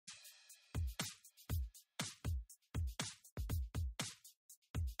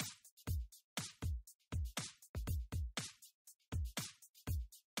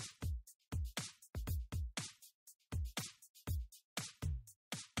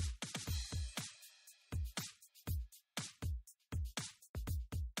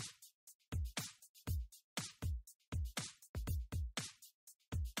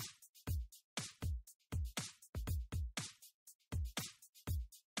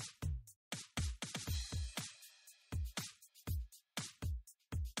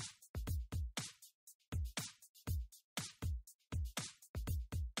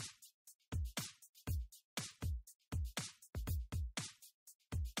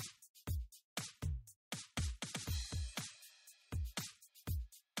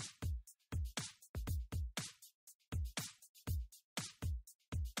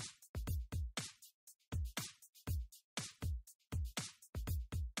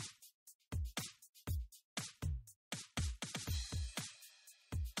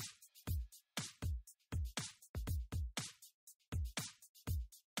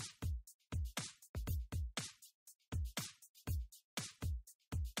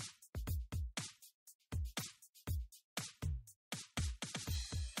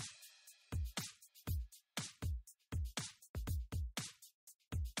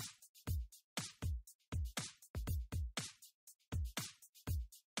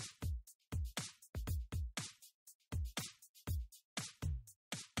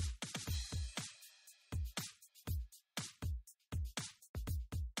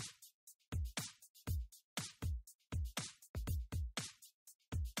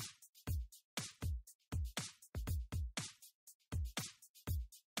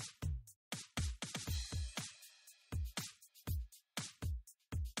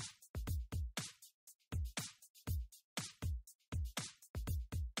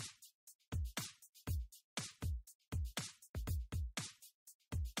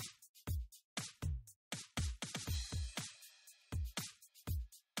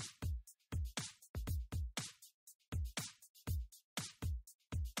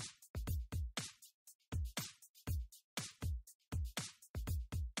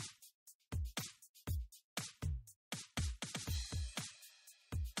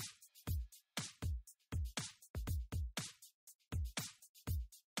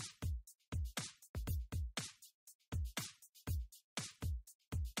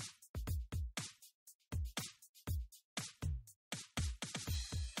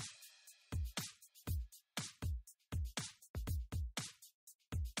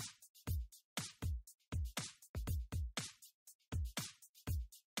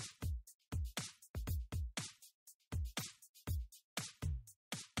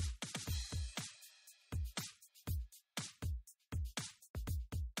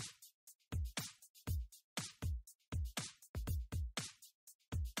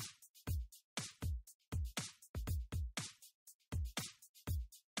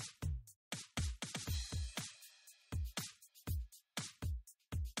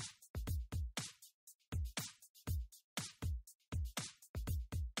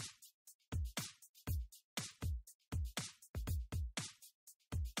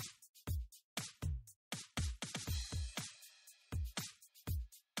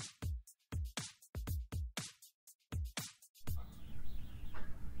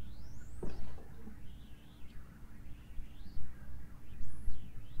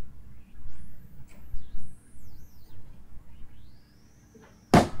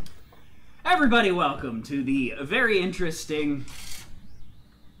Everybody, welcome to the very interesting,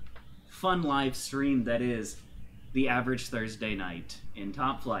 fun live stream that is the average Thursday night in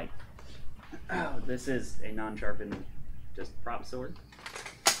Top Flight. Oh, this is a non-sharpened, just prop sword.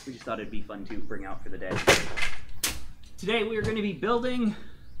 We just thought it'd be fun to bring out for the day. Today we are going to be building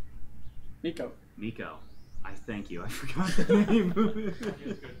Miko. Miko. I thank you. I forgot the name.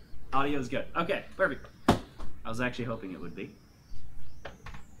 Audio's good. Okay, perfect. I was actually hoping it would be.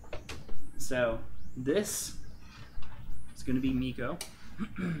 So this is going to be Miko.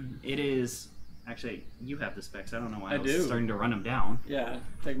 It is actually, you have the specs. I don't know why I was starting to run them down. Yeah,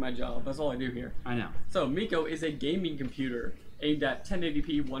 take my job. That's all I do here. I know. So Miko is a gaming computer aimed at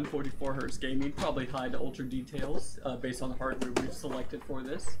 1080p 144Hz gaming, probably high to ultra details based on the hardware we've selected for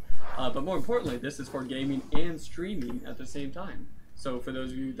this. But more importantly, this is for gaming and streaming at the same time. So for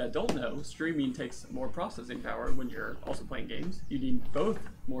those of you that don't know, streaming takes more processing power when you're also playing games. You need both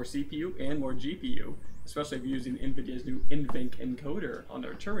more CPU and more GPU, especially if you're using NVIDIA's new NVENC encoder on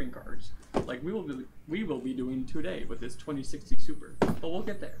their Turing cards, like we will be doing today with this 2060 Super. But we'll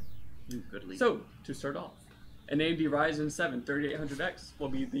get there. Good lead. So to start off, an AMD Ryzen 7 3800X will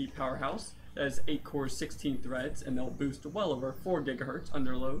be the powerhouse. That has 8 cores, 16 threads, and they'll boost well over 4 GHz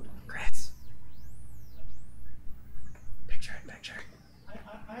under load. Chris. Picture it, picture.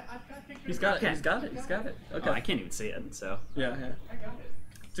 I've got pictures. He's got it. Okay. He's got it. He's got it. Okay. Oh, I can't even see it, so. Yeah. I got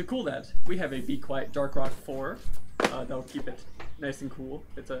it. To cool that, we have a Be Quiet Dark Rock 4. That'll keep it nice and cool.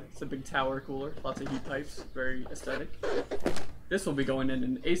 It's a big tower cooler, lots of heat pipes, very aesthetic. This will be going in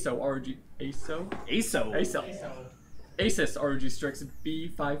an ASUS ROG Strix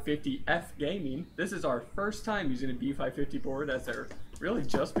B550F Gaming. This is our first time using a B550 board, as they're really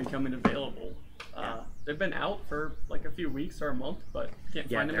just becoming available. They've been out for like a few weeks or a month, but can't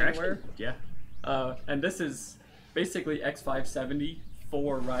find them anywhere. And this is basically X570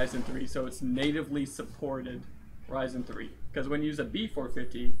 for Ryzen 3, so it's natively supported Ryzen 3. Because when you use a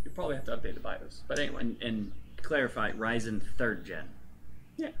B450, you probably have to update the BIOS. But anyway. And clarify, Ryzen 3rd gen.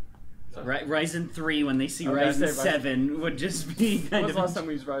 Yeah. So, Ryzen 3, when they see Ryzen 7, would just be kind when was of... the last time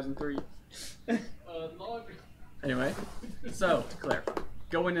we used Ryzen 3? Anyway, so To clarify.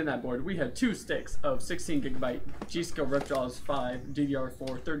 going in that board, we have 2 sticks of 16 GB G.Skill Ripjaws 5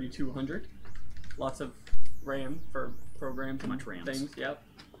 DDR4 3200. Lots of RAM for programs and things. Yep.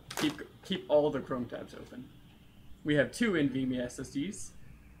 Keep all the Chrome tabs open. We have 2 NVMe SSDs,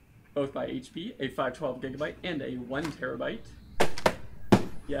 both by HP, a 512 GB and a 1 TB.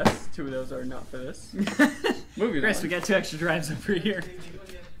 Yes, 2 of those are not for this. Moving Chris, on. we got 2 extra drives over here.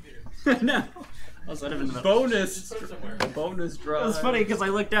 No. I was out of the bonus drive. It was funny because I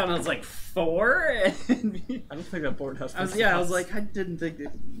looked down and I was like, 4? And I don't think that board has. I was like, I didn't think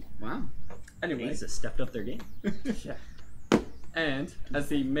that. Wow. Anyway, ASUS stepped up their game. yeah. And as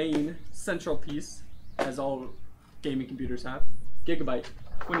the main central piece, as all gaming computers have, Gigabyte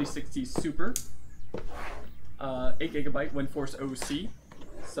 2060 Super, 8 GB WINDFORCE OC.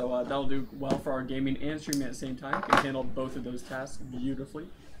 So that'll do well for our gaming and streaming at the same time. Can handle both of those tasks beautifully.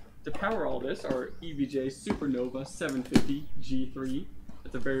 To power all this, our EVGA SuperNova 750 G3.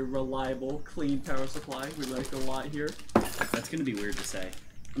 It's a very reliable, clean power supply. We like it a lot here. That's going to be weird to say.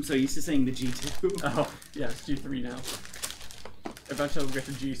 I'm so used to saying the G2. Oh, yeah, it's G3 now. Eventually we'll get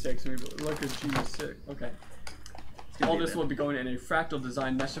to G6 and we look at G6. Okay. All this will be going in a fractal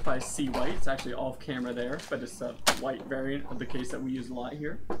design Meshify C white. It's actually off camera there, but it's a white variant of the case that we use a lot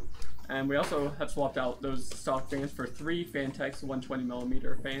here. And we also have swapped out those stock fans for 3 Fantex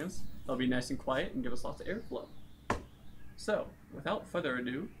 120mm fans. They'll be nice and quiet and give us lots of airflow. So, without further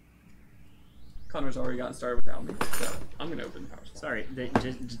ado, Connor's already gotten started without me, so I'm going to open the power supply. Sorry,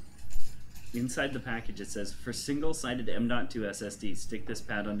 just inside the package it says, for single-sided M.2 SSD, stick this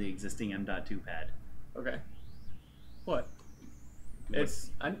pad on the existing M.2 pad. Okay. What? It's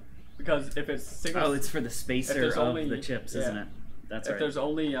because if it's single. Oh, it's for the spacer of the chips, isn't it? That's right. If there's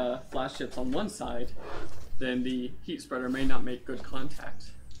only flash chips on one side, then the heat spreader may not make good contact.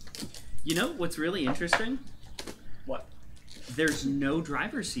 You know what's really interesting? What? There's no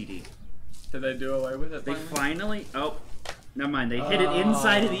driver CD. Did they do away with it? They finally. Oh, never mind. They hid it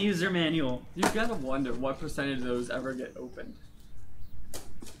inside of the user manual. You've got to wonder what percentage of those ever get opened.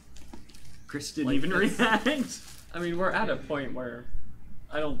 Chris didn't even react. I mean, we're at a point where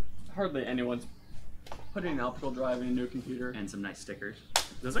hardly anyone's putting an optical drive in a new computer. And some nice stickers.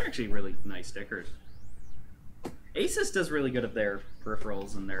 Those are actually really nice stickers. ASUS does really good at their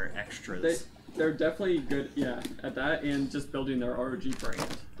peripherals and their extras. They're definitely good, yeah, at that, and just building their ROG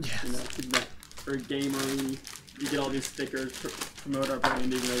brand. Yes. You know, keeping that very gamery. You get all these stickers, promote our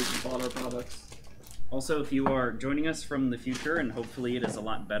brand even though you bought our products. Also, if you are joining us from the future, and hopefully it is a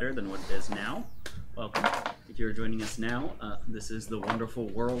lot better than what it is now, welcome. If you're joining us now, this is the wonderful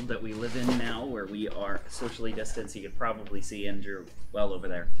world that we live in now, where we are socially distanced. You could probably see Andrew well over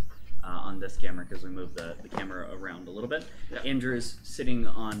there on this camera, because we moved the camera around a little bit. Yep. Andrew's sitting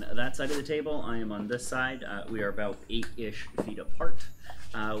on that side of the table. I am on this side. We are about 8-ish feet apart.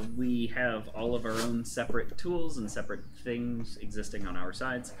 We have all of our own separate tools and separate things existing on our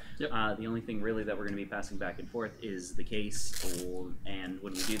sides. Yep. The only thing really that we're going to be passing back and forth is the case, and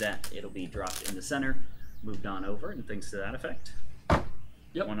when we do that, it'll be dropped in the center, moved on over, and things to that effect.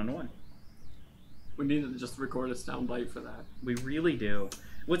 Yep. One-on-one. We need to just record a soundbite for that. We really do.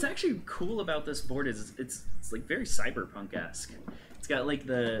 What's actually cool about this board is it's like very cyberpunk-esque. It's got like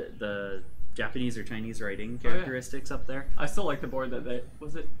the Japanese or Chinese writing characteristics up there. I still like the board that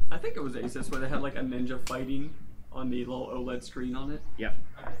I think it was ASUS, where they had like a ninja fighting on the little OLED screen on it. Yep.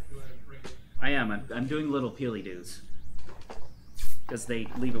 I am. I'm doing little peely-doos. Because they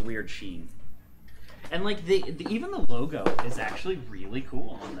leave a weird sheen. And like even the logo is actually really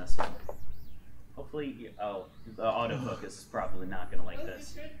cool on this one. Hopefully, the autofocus is probably not going to like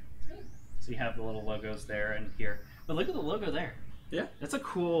this. So you have the little logos there and here. But look at the logo there. Yeah. That's a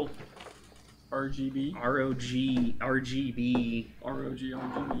cool RGB. RGB.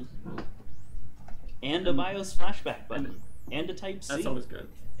 RGB. And a BIOS flashback button. And a Type-C. That's always good.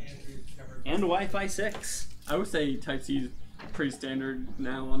 And Wi-Fi 6. I would say Type-C is pretty standard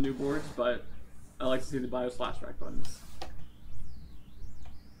now on new boards, but I like to see the BIOS flashback buttons.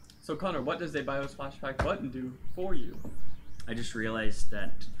 So Connor, what does a BIOS flashback button do for you? I just realized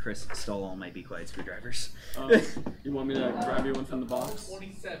that Chris stole all my Be Quiet screwdrivers. You want me to grab you one from the box?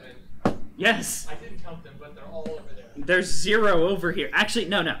 27. Yes! I didn't count them, but they're all over there. There's 0 over here. Actually,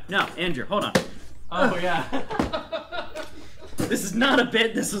 no, Andrew, hold on. Oh, yeah. This is not a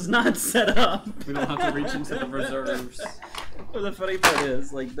bit. This was not set up. We don't have to reach into the reserves. Well, the funny part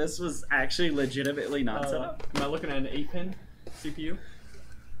is, like, this was actually legitimately not set up. Am I looking at an 8-pin CPU?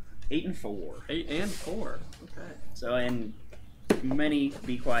 8 and 4. 8 and 4. Okay. So, and many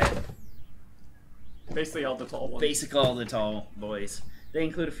Be Quiet. Basically all the tall ones. Basically all the tall boys. They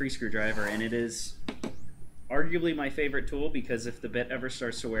include a free screwdriver, and it is arguably my favorite tool, because if the bit ever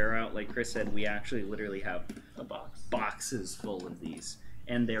starts to wear out, like Chris said, we actually literally have a boxes full of these,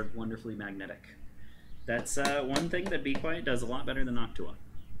 and they're wonderfully magnetic. That's one thing that Be Quiet does a lot better than Noctua,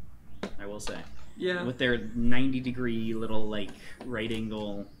 I will say. Yeah. With their 90-degree little, like, right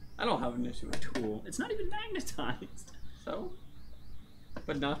angle. I don't have an issue with tool. It's not even magnetized. So?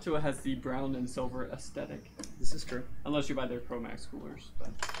 But Noctua has the brown and silver aesthetic. This is true. Unless you buy their Pro Max coolers. But.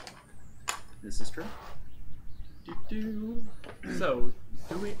 This is true. So,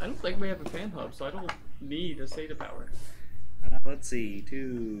 I don't think we have a fan hub, so I don't need a SATA power. Let's see,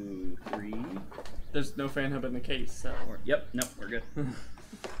 2, 3. There's no fan hub in the case, so. Yep, nope, we're good.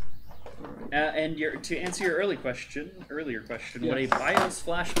 And to answer your earlier question, yes. What a BIOS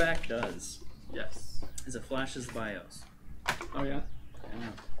flashback does. Yes. Is it flashes the BIOS. Oh, yeah?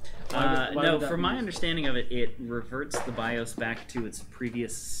 No, from my understanding of it, it reverts the BIOS back to its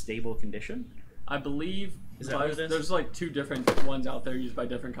previous stable condition. I believe there's like 2 different ones out there used by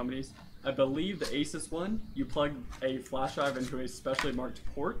different companies. I believe the ASUS one, you plug a flash drive into a specially marked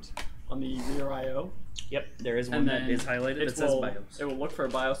port on the rear I/O. Yep, there is one that is highlighted. It says BIOS. It will look for a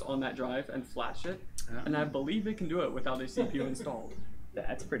BIOS on that drive and flash it. And I believe it can do it without a CPU installed.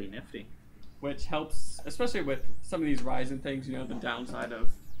 That's pretty nifty. Which helps, especially with some of these Ryzen things, you know, the downside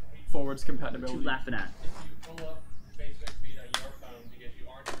of forwards compatibility. What you laughing at? If you pull up the Facebook feed on your phone because you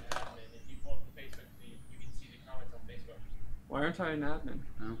aren't an admin, if you pull up the Facebook feed, you can see the comments on Facebook. Why aren't I an admin?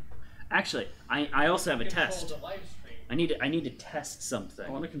 Oh. Actually, I also have a test. The live stream. I need to test something.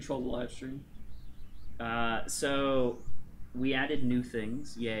 I want to control the live stream. So we added new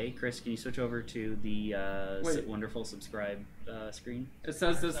things. Yay. Chris, can you switch over to the wonderful subscribe screen? It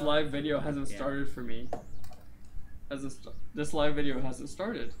says this live video hasn't started for me. This live video hasn't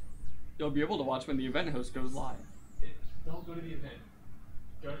started. You'll be able to watch when the event host goes live. Don't go to the event.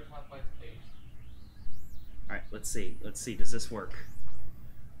 Go to Top Line's page. Alright, let's see. Does this work?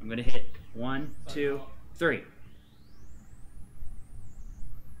 I'm going to hit 1, 2, 3.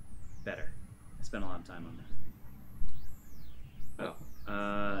 Better. I spent a lot of time on that.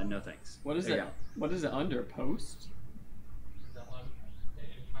 Oh. No thanks. What is it? What is it under? Post? Is that one in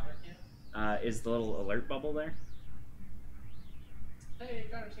Connor's camp? Is the little alert bubble there? Hey,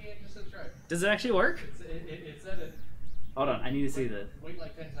 Connor's camp, just subscribe. Does it actually work? It said it. Hold on, I need to see the... Wait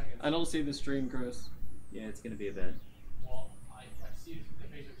like 10 seconds. I don't see the stream, Chris. Yeah, it's going to be a bit. Well, I see the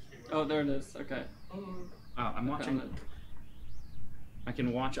Facebook stream. Oh, there it is. Okay. Oh, I'm watching... I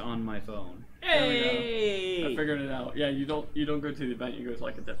can watch on my phone. There we go. Hey! I figured it out. Yeah, you don't go to the event. You go to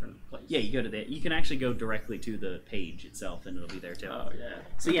like a different place. Yeah, you go to the. You can actually go directly to the page itself, and it'll be there too. Oh yeah.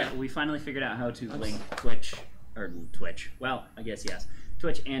 So yeah, we finally figured out how to link Twitch. Well, I guess yes.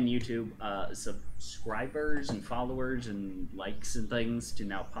 Twitch and YouTube subscribers and followers and likes and things to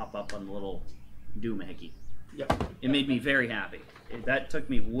now pop up on the little doohickey. Yep. It made me very happy. That took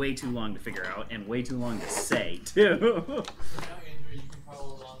me way too long to figure out and way too long to say too. For now, Andrew, you can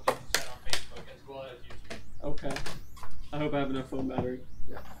follow along in the chat on Facebook as well as YouTube. Okay. I hope I have enough phone battery.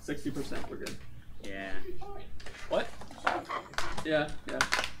 Yeah. 60%. We're good. Yeah. You'll be fine. What? Yeah.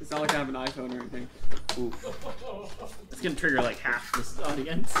 It's not like I have an iPhone or anything. Ooh. It's gonna trigger like half this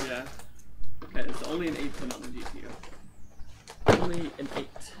audience. Yeah. Okay, it's only an 8-pin on the GPU. Only an 8.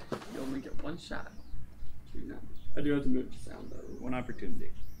 You only get one shot. I do have to move the sound though. One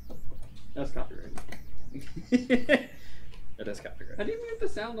opportunity. That's copyright. That is copyright. How do you mute the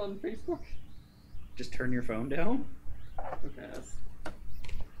sound on Facebook? Just turn your phone down. Okay, that's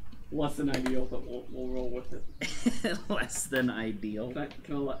less than ideal, but we'll roll with it. Less than ideal.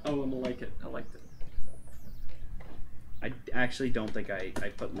 Can I oh, I'm gonna like it. I liked it. I actually don't think I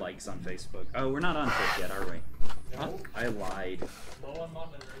put likes on Facebook. Oh, we're not on Twitch yet, are we? No, I lied. low on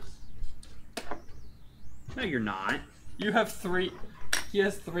monitors. No, you're not. You have 3. He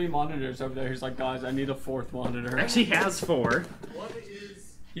has 3 monitors over there. He's like, guys, I need a 4th monitor. Actually has 4. One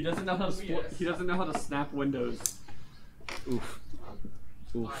is He doesn't know how to split. He doesn't know how to snap windows. Oof.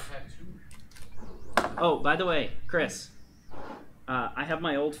 I Oof. have 2. Oh, by the way, Chris, I have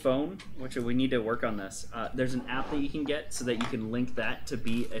my old phone, which we need to work on this. There's an app that you can get so that you can link that to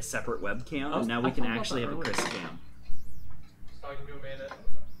be a separate webcam, and now we can actually have a Chris cam. Talking to Amanda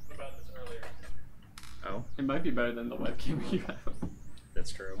about this earlier. Oh, It might be better than the webcam you have.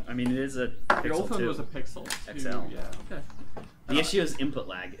 that's true. I mean, it is a Your old Pixel phone 2. was a Pixel. XL. Yeah. Okay. The issue is input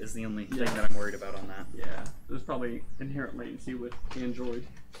lag is the only thing Yeah. that I'm worried about on that. Yeah. There's probably inherent latency with Android.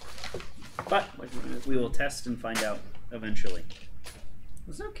 But Like when it's- we will test and find out eventually.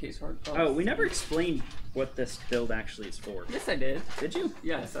 Was there a case hard? Oh, we never explained what this build actually is for. Yes, I did. Did you?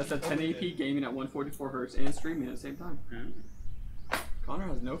 Yes, I said 1080p gaming at 144 hertz and streaming at the same time. Oh, Connor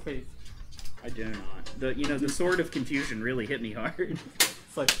has no faith. I do not. The sword of confusion really hit me hard.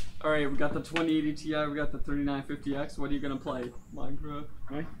 It's like, all right, we got the 2080 Ti, we got the 3950X. What are you gonna play? Minecraft.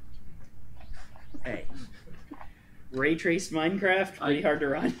 What? Hey. Ray traced Minecraft, pretty hard to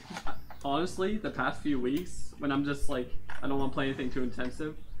run. Honestly, the past few weeks, when I'm just like, I don't want to play anything too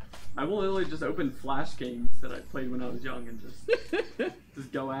intensive, I will literally just open Flash games that I played when I was young and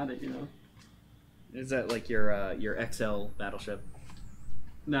just go at it, you know? Is that like your XL battleship?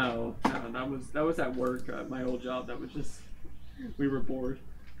 No, that was at work at my old job. That was just, we were bored,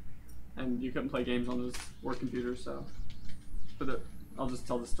 and you couldn't play games on this work computer. So, I'll just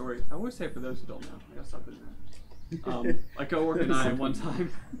tell the story. I always say for those who don't know. I gotta stop doing that. A coworker and I one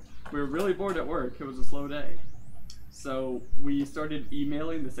time, we were really bored at work. It was a slow day, so we started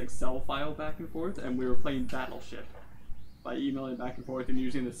emailing this Excel file back and forth, and we were playing Battleship by emailing back and forth and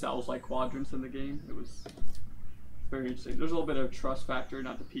using the cells like quadrants in the game. It was very interesting. There's a little bit of trust factor,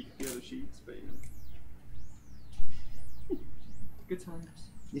 not to peek the other sheets, but you know. Good times.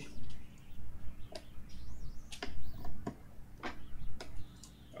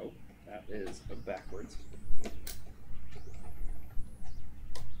 Oh, that is backwards.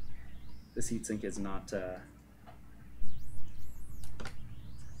 This heatsink is not the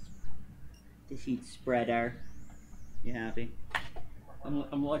heat spreader. You happy?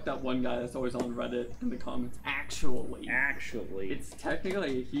 I'm like that one guy that's always on Reddit in the comments. Actually, it's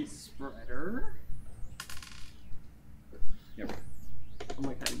technically a heat spreader. Yep. I'm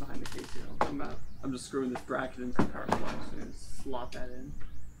like hiding behind the case here. I'm just screwing this bracket into the power supply and slot that in.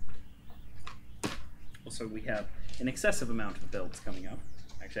 Also, we have an excessive amount of builds coming up.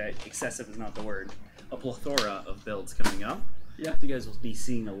 Actually, excessive is not the word. A plethora of builds coming up. Yeah. You guys will be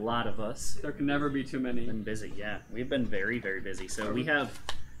seeing a lot of us. There can never be too many. Been busy, yeah. We've been very, very busy. So we have,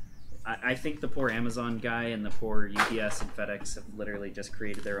 I think the poor Amazon guy and the poor UPS and FedEx have literally just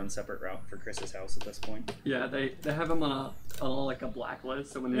created their own separate route for Chris's house at this point. Yeah, they have him on like a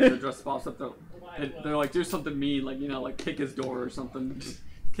blacklist. So when the address pops up, they're like, do something mean, like, you know, like kick his door or something.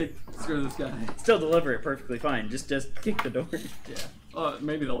 Screw this guy. Still deliver it perfectly fine. Just kick the door. Yeah.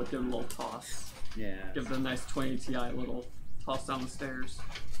 Maybe they'll give him a little toss. Yeah. Give it a nice 20 Ti little toss down the stairs.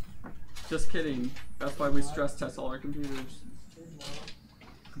 Just kidding. That's why we stress test all our computers.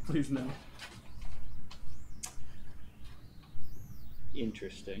 Please no.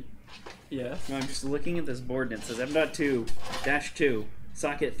 Interesting. Yeah. No, I'm just looking at this board and it says M.2-2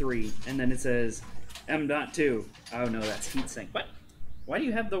 socket 3, and then it says M.2. Oh no, that's heatsink. What? Why do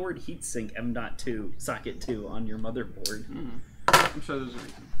you have the word heatsink M.2 socket 2 on your motherboard? I'm sure there's a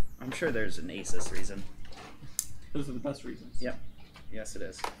reason. I'm sure there's an ASUS reason. Those are the best reasons. Yep. Yes, it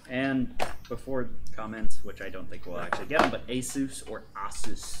is. And before comments, which I don't think we'll actually get them, but ASUS or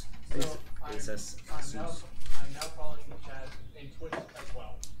ASUS? So ASUS. I'm now following the chat in Twitch as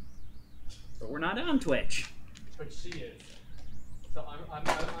well. But we're not on Twitch. But she is. So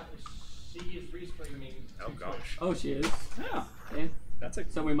she is restreaming to Oh gosh. Twitch. Oh, she is. Yeah. Yeah. That's a.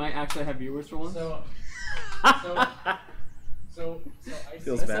 So we might actually have viewers for once. So I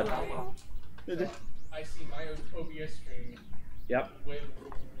Feels see bad. I see my OBS stream Yep. with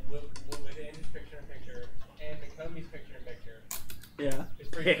Andy's picture-in-picture and Mikomi's picture-in-picture. Yeah. It's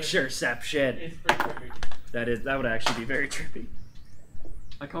pretty Pictureception. It's pretty trippy. That would actually be very trippy.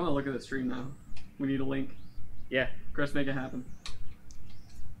 I kind of look at the stream now. We need a link. Yeah. Chris, make it happen.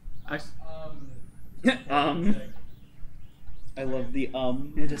 Actually, I love the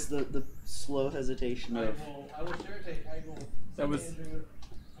just the slow hesitation of. I will share it. I will That was- send Andrew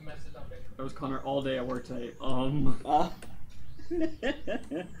a message on Facebook. that was Connor all day at work today.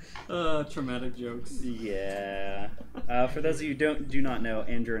 Traumatic jokes Yeah. For those of you who do not know,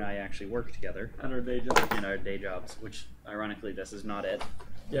 Andrew and I actually work together at our day job. in our day jobs, which ironically this is not it.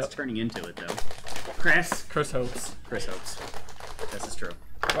 Yep. It's turning into it though. Chris Chris hopes. This is true.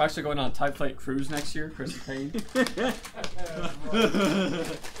 we're actually going on a Type Flight cruise next year. Chris is paying.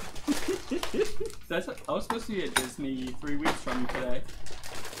 I was supposed to be at Disney 3 weeks from today.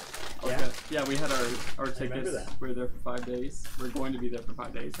 Yeah. Yeah, we had our tickets. that. We were there for 5 days. We're going to be there for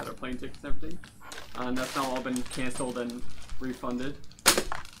 5 days. Had our plane tickets and everything. And that's now all been canceled and refunded.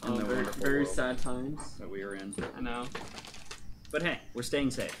 In the Very, wonderful very world sad times. that we are in. I know. But hey, we're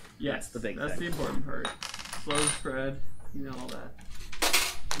staying safe. Yes, That's the big That's the thing. important part. Slow spread, you know, all that.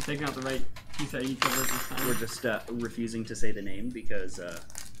 I'm taking out the right PCIe covers this time. We're just refusing to say the name because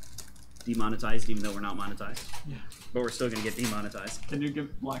demonetized, even though we're not monetized. Yeah. But we're still gonna get demonetized. Can you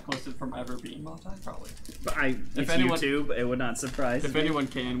get blacklisted from ever being monetized? Probably. But it's anyone- YouTube. It would not surprise If me. anyone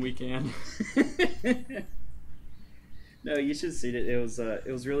can, we can. No, you should see it. It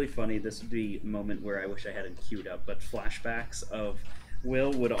was really funny. This would be a moment where I wish I hadn't queued up, but flashbacks of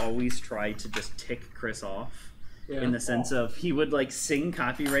Will would always try to just tick Chris off. Yeah. In the sense of he would like sing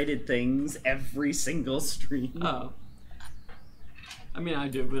copyrighted things every single stream. Oh. I mean, I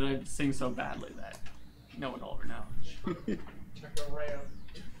do, but I sing so badly that no one will ever know. Check the RAM.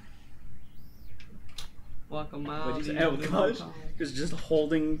 Welcome out. What'd you say? Oh gosh, just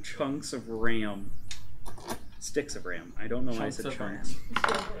holding chunks of RAM, sticks of RAM. I don't know why I said chunks.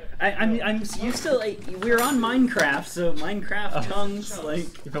 I'm used to like we're on Minecraft, so Minecraft chunks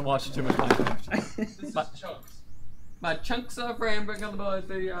like. You've been watching too much Minecraft. This is chunks. My chunks of RAM bring on the boys.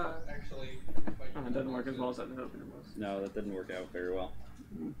 They Actually, it doesn't work as well as I was hoping it was. No, that didn't work out very well.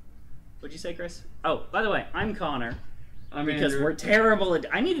 What'd you say, Chris? Oh, by the way, I'm Connor. Because we're terrible at.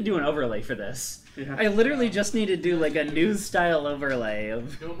 I need to do an overlay for this. Yeah. I literally just need to do like a news style overlay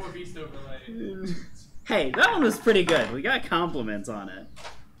of. no more beast overlay. Hey, that one was pretty good. We got compliments on it.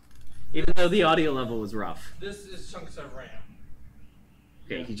 Even though the audio level was rough. This is chunks of RAM.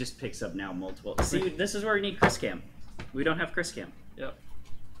 Okay, Yeah. he just picks up now multiple. See, this is where we need Chris Cam. We don't have Chris Cam. Yep.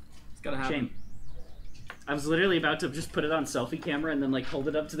 It's gotta happen. Shame. I was literally about to just put it on selfie camera and then like hold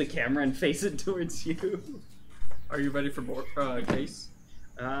it up to the camera and face it towards you. Are you ready for case?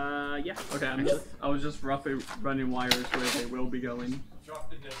 Yeah. Okay, I was just roughly running wires where they will be going. Drop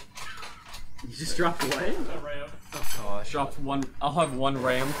the disk. You just dropped what? The RAM. Drop one. I'll have one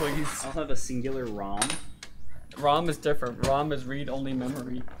RAM, please. I'll have a singular ROM. ROM is different. ROM is read-only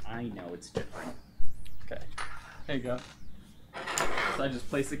memory. I know it's different. Okay. There you go. So I just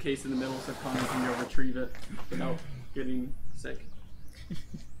place the case in the middle so Connor can go retrieve it without getting sick.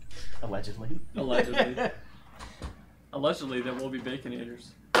 Allegedly. Allegedly. Allegedly, there will be baconators.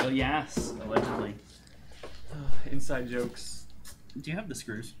 Oh yes, allegedly. Inside jokes. Do you have the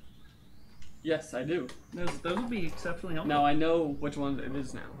screws? Yes, I do. Those would be exceptionally helpful. Now I know which one it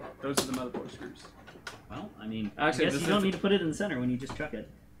is now. Those are the motherboard screws. Well, I mean, Actually, I guess this you don't is- need to put it in the center when you just chuck it.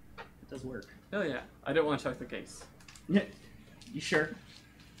 It does work. Oh yeah. I didn't want to check the case. Yeah. You sure?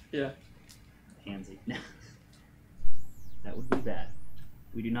 Yeah. Handsy. That would be bad.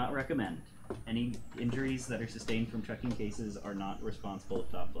 We do not recommend. Any injuries that are sustained from chucking cases are not responsible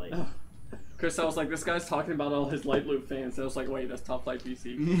of Top Flight. Oh. Chris, I was like, this guy's talking about all his light loop fans. I was like, wait, that's Top Flight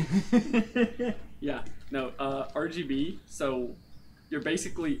PC. Yeah. No, RGB, so you're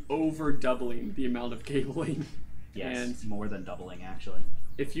basically over doubling the amount of cabling. Yes, And more than doubling actually.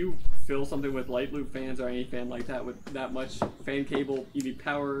 if you fill something with light loop fans or any fan like that with that much fan cable, EV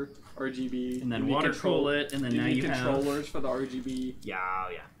power, RGB, And then you water need cool it, and then now need you have controllers for the RGB. Yeah.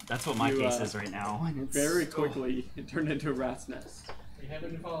 That's what my You, case is right now. And it's Very quickly, it turned into a rat's nest. We have a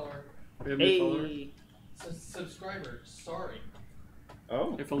new follower. We have a new follower. Hey. Subscriber. Sorry.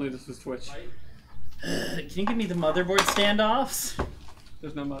 Oh. If only this was Twitch. Right? Can you give me the motherboard standoffs?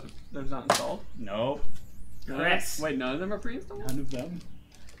 There's not installed. Nope. No? Chris. Wait, none of them are pre-installed? None of them.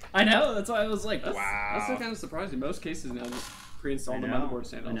 I know. That's why I was like, That's wow. kind of surprising. Most cases now just pre-install the I know, motherboard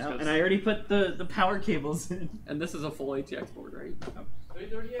standoffs. I know. 'cause- And I already put the power cables in. and this is a full ATX board, right?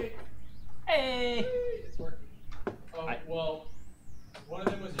 338. Hey. It's working. Oh, well, one of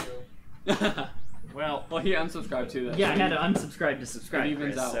them was you. Well, Well, he unsubscribed to that. yeah, I had to unsubscribe to subscribe. It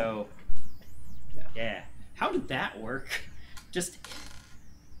evens Chris, out. so yeah. How did that work? Just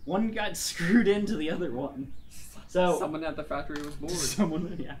one got screwed into the other one. So Someone at the factory was bored.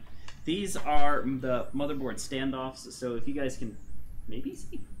 someone, yeah. These are the motherboard standoffs. So if you guys can maybe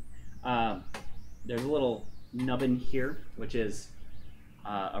see, there's a little nubbin here, which is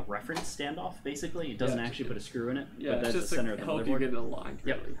a reference standoff. Basically, it doesn't Yeah. actually put a screw in it, Yeah, but it's that's the just center to of the help motherboard. you get it aligned.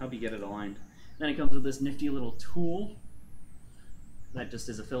 Yep, Really. help you get it aligned. Then it comes with this nifty little tool that just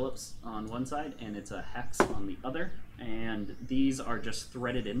is a Phillips on one side and it's a hex on the other. And these are just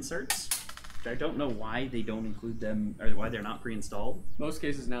threaded inserts. I don't know why they don't include them, or why they're not pre-installed. Most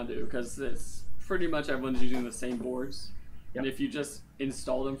cases now do, because it's pretty much everyone's using the same boards. Yep. And if you just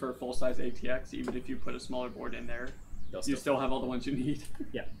install them for a full-size ATX, even if you put a smaller board in there, They'll you still have all the ones you need.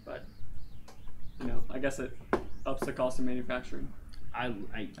 Yeah. But, you know, I guess it ups the cost of manufacturing. I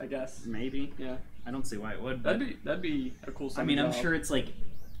guess. maybe. Yeah. I don't see why it would. But That'd be a cool. I mean, I'm job. sure it's like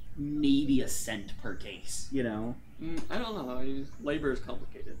maybe a cent per case. You know. I don't know. Labor is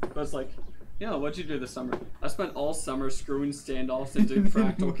complicated, but it's like, what'd you do this summer? I spent all summer screwing standoffs into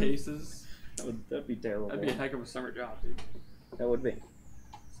fractal cases. That'd be terrible. That'd be a heck of a summer job, dude. That would be.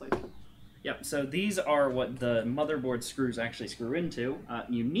 It's like, Yep, so these are what the motherboard screws actually screw into.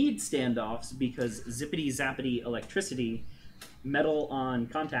 You need standoffs because zippity zappity electricity, metal on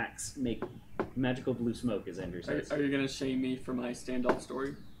contacts make magical blue smoke, as Andrew says. are you gonna shame me for my standoff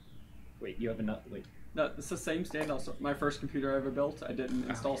story? Wait, you have enough? Wait. No, it's the same standoff. So my first computer I ever built, I didn't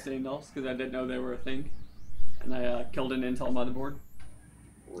install standoffs because I didn't know they were a thing, and I killed an Intel motherboard.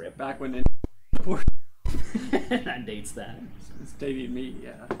 Rip. Back when That dates that. it's dating me,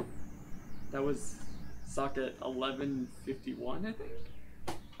 yeah. That was socket 1151, I think.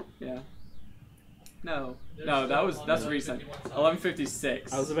 Yeah. No, that's recent.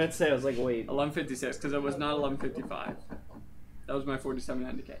 1156. I was about to say, I was like, wait. 1156, because it was not 1155. That was my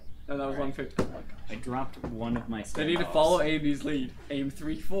 4790K. No, that was 150. I dropped one of my standoffs. They need to follow AMD's lead. aim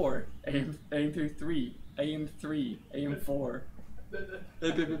 3-4, aim 3-3, aim 3, aim 4.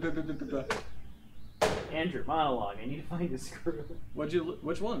 Andrew, monologue. I need to find a screw.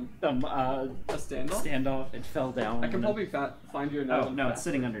 Which one? A standoff? standoff. It fell down. I can probably find you another Oh, one. no, for it's that.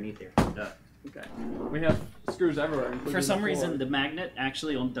 sitting underneath here. Duh. Okay. We have screws everywhere. including For some the reason, floor. the magnet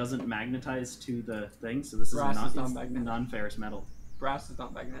actually doesn't magnetize to the thing, so this is Brass not is non-magnetic. non-ferrous metal. brass is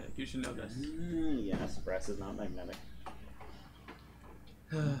not magnetic. You should know this. Yes, brass is not magnetic.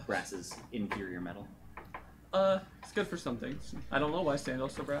 Brass is inferior metal. It's good for some things. I don't know why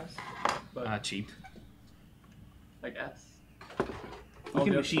standoffs are brass, but Cheap. I guess. You All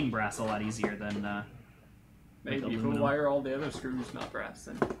can the- machine brass a lot easier than Maybe, but aluminum. why are all the other screws not brass?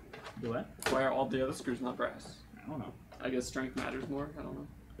 And do what? why are all the other screws not brass? I don't know. I guess strength matters more. I don't know.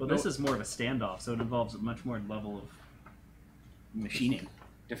 Well, No. this is more of a standoff, so it involves a much more level of machining,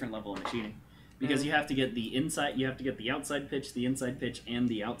 different level of machining, because you have to get the inside, you have to get the outside pitch, the inside pitch, and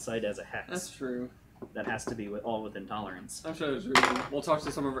the outside as a hex. That's true. That has to be all within tolerance. I'm sure there's a reason. We'll talk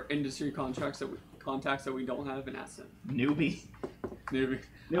to some of our industry contacts that we don't have and ask them. Newbie. Maybe.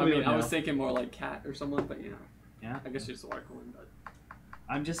 Newbie I mean, would I was know. thinking more like Cat or someone, but Yeah. I guess she's the white one. But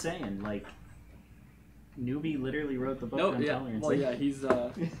I'm just saying, like, Newbie literally wrote the book no, on yeah, tolerance. well, Like, yeah, he's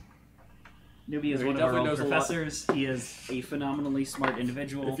Newbie is he one of our definitely old knows a lot. professors. He is a phenomenally smart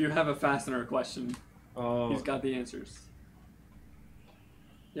individual. If you have a fastener question, oh, he's got the answers.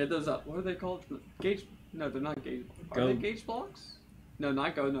 Yeah, those what are they called? Gauge? No, they're not gauge. Are they Go. gauge blocks? No,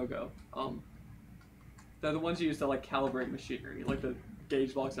 not go, no go. They're the ones you use to like calibrate machinery, like the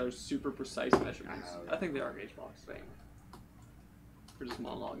gauge blocks that are super precise measurements. Oh, I think they are gauge blocks. But anyway. We're just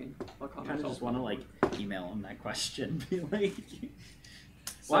monologuing. I'll calm kind of myself just want to down. like email him that question. Be like,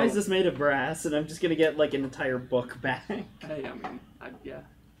 why is this made of brass? And I'm just gonna get like an entire book back. Hey, I mean, yeah.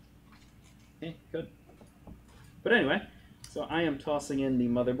 Okay, good. But anyway, So I am tossing in the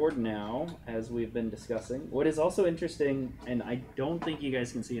motherboard now, as we've been discussing. What is also interesting, and I don't think you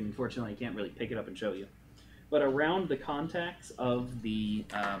guys can see it, unfortunately I can't really pick it up and show you, but around the contacts of the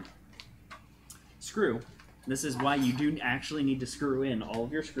screw, this is why you do actually need to screw in all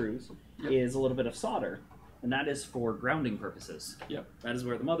of your screws, is a little bit of solder, and that is for grounding purposes. Yep. That is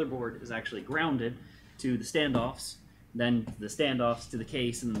where the motherboard is actually grounded to the standoffs, then the standoffs to the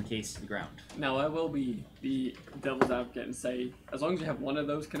case, and then the case to the ground. Now, I will be devil's advocate and say, as long as you have one of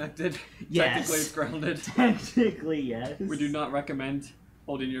those connected, Yes. technically it's grounded. Technically, yes. We do not recommend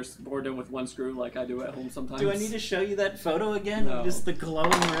holding your board in with one screw like I do at home sometimes. Do I need to show you that photo again? No. Just the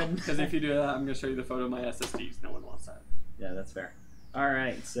glowing red? Because if you do that, I'm going to show you the photo of my SSDs. No one wants that. Yeah, that's fair.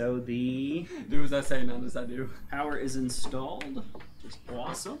 Alright, so the Do as I say, not as I do. power is installed. Just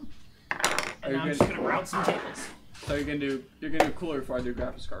awesome. Are And you now I'm good? just going to route some cables. So you're gonna do cooler before I do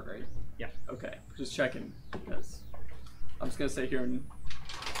graphics card, right? Yeah. Okay, just checking because I'm just gonna sit here and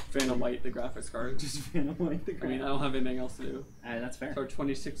Phantom Light the graphics card. Just Phantom Light the I mean, I don't have anything else to do. That's fair. So our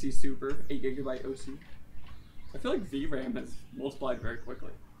 2060 Super, 8GB OC. I feel like VRAM has multiplied very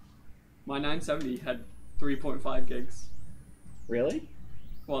quickly. My 970 had 3.5 gigs. Really?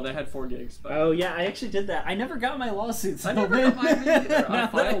 Well, they had 4 gigs, but Oh yeah, I actually did that. I never got my lawsuits. I never got mine either. I Now that I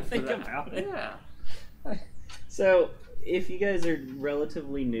filed for think that. about it. Yeah. So, if you guys are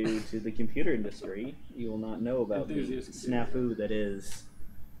relatively new to the computer industry, you will not know about the Enthusiast snafu that is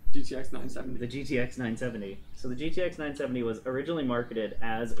GTX 970. the GTX 970. So the GTX 970 was originally marketed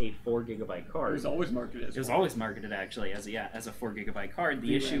as a 4GB It card. was always marketed as It was well. always marketed actually as a 4GB card. The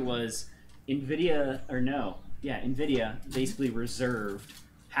VRAM. issue was NVIDIA basically reserved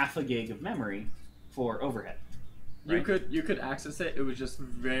half a gig of memory for overhead. Right? You could access it. It was just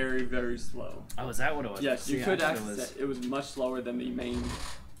very, very slow. Oh, is that what it was? Yes, you See, I could thought access it. It was much slower than the main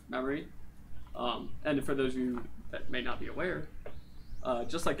memory. And for those of you that may not be aware,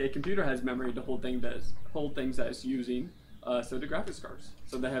 just like a computer has memory to hold things that it's using, so do graphics cards.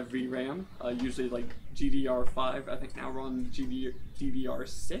 So they have VRAM, usually like GDR5. I think now we're on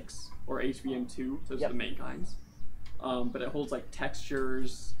DDR6 or HBM2. Those are the main kinds. But it holds like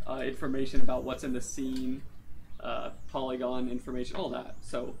textures, information about what's in the scene. Polygon information, all that.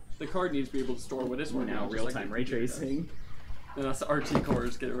 So the card needs to be able to store what is working. Now just real-time the ray computer does. tracing. And that's the RT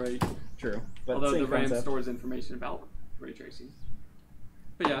cores, get it right. True. But Although same the RAM concept. stores information about ray tracing.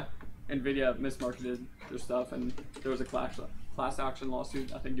 But yeah, NVIDIA mismarketed their stuff, and there was a class action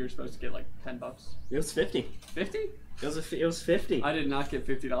lawsuit. I think you were supposed to get like $10. It was 50. 50? It was 50. I did not get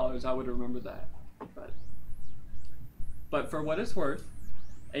 $50. I would have remembered that. But for what it's worth,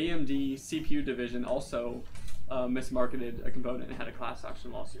 AMD CPU division also mismarketed a component and had a class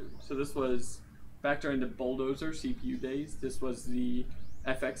action lawsuit. So this was back during the Bulldozer CPU days. This was the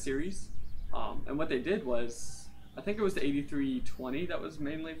FX series. And what they did was, I think it was the 8320 that was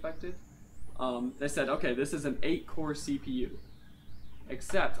mainly affected. They said, okay, this is an 8-core CPU,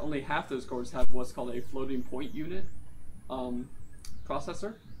 except only half those cores have what's called a floating point unit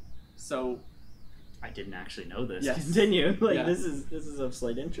processor. So I didn't actually know this. Yes. Continue. Yeah. This is of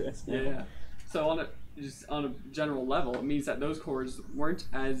slight interest. now. Yeah. So on a general level, it means that those cores weren't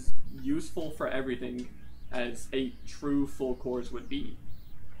as useful for everything as 8 true full cores would be.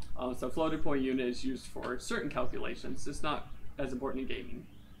 So floating point unit is used for certain calculations. It's not as important in gaming.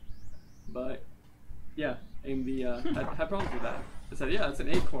 But yeah, AMD had problems with that. They said, yeah, it's an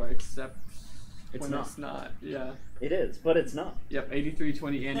 8-core, except It's when not. it's not. Yeah. It is, but it's not. Yep,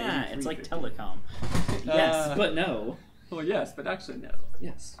 8320 and Yeah, it's like 8350. telecom. Yes, but no. Well, yes, but actually no.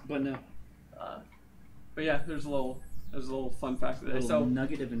 Yes, but no. But yeah, there's a little fun fact A there. little So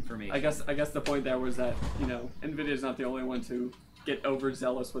nugget of information. I guess the point there was that, you know, NVIDIA's not the only one to get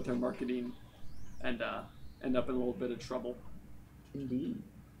overzealous with their marketing and end up in a little bit of trouble. Indeed.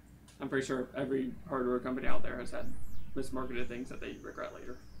 I'm pretty sure every hardware company out there has had mismarketed things that they regret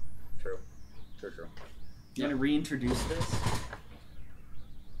later. True. You want to reintroduce this?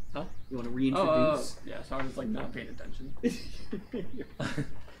 Huh? You want to reintroduce? Yeah, so I was like not paying attention.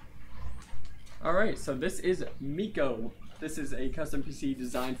 Alright, so this is Miko. This is a custom PC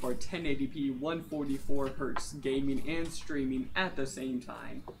designed for 1080p 144Hz gaming and streaming at the same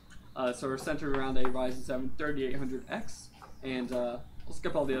time. So we're centered around a Ryzen 7 3800X, and we'll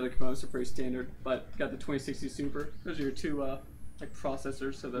skip all the other components, they're pretty standard, but got the 2060 Super. Those are your two like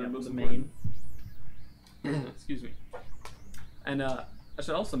processors, so they're most the important. Excuse me. And I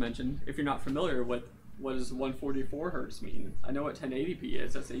should also mention, if you're not familiar with what does 144 Hz mean, I know what 1080p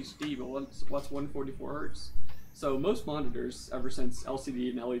is, that's HD, but what's 144 Hz? So most monitors, ever since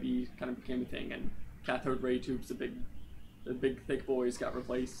LCD and LED kind of became a thing, and cathode ray tubes, the big thick boys got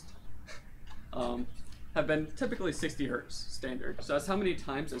replaced. have been typically 60 hertz standard. So that's how many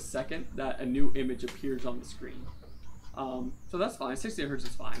times a second that a new image appears on the screen. So that's fine. 60 hertz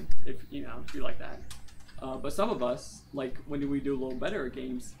is fine if you like that. But some of us, like when we do a little better at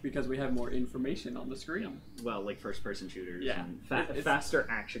games, because we have more information on the screen. Well, like first-person shooters and faster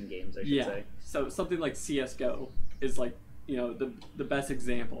action games, I should say. So something like CS:GO is like, the best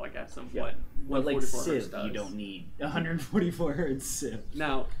example, I guess, of what Well, like 144 Civ, hertz does. you don't need 144 hertz Civ.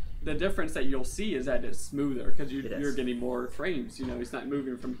 Now, the difference that you'll see is that it's smoother because you're getting more frames. He's not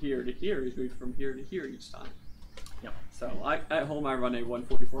moving from here to here; he's moving from here to here each time. Yep. So at home, I run a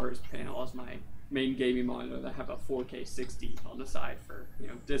 144 hertz panel as my main gaming monitor that have a 4K 60 on the side for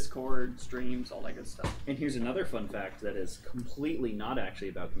Discord streams, all that good stuff. And here's another fun fact that is completely not actually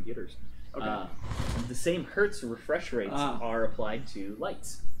about computers. Okay. The same hertz refresh rates are applied to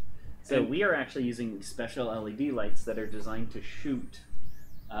lights. So we are actually using special LED lights that are designed to shoot.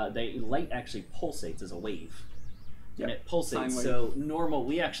 The light actually pulsates as a wave. Yep. And it pulsates. So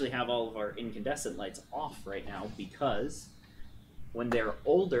we actually have all of our incandescent lights off right now because when they're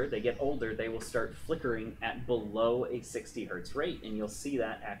older, they will start flickering at below a 60 hertz rate, and you'll see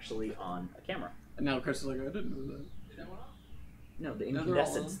that actually on a camera. And now Chris is like, I didn't know that. Is that one off? No, the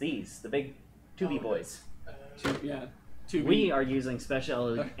incandescents, the big 2B boys. 2B. We are using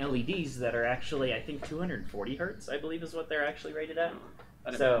special LEDs that are actually, I think, 240 hertz, I believe is what they're actually rated at.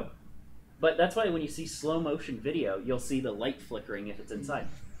 But that's why when you see slow motion video, you'll see the light flickering if it's inside.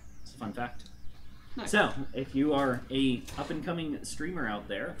 It's a fun fact. Nice. So, if you are a up-and-coming streamer out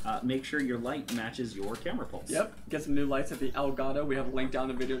there, make sure your light matches your camera pulse. Yep. Get some new lights at the Elgato. We have a link down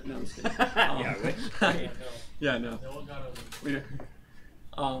in the video. No, I'm just kidding. Yeah, I wish. Yeah, no.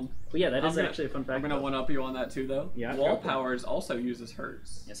 But yeah, that is actually a fun fact. I'm going to one-up you on that too, though. Yeah. Wall powers also uses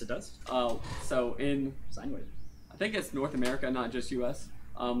hertz. Yes, it does. So in, Sine wave. I think it's North America, not just US,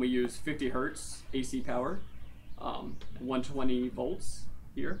 we use 50 hertz AC power, 120 volts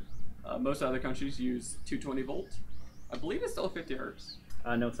here. Most other countries use 220 volts. I believe it's still 50 hertz.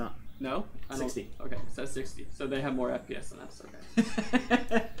 No, it's not. No? 60. Okay, it says 60. So they have more FPS than us,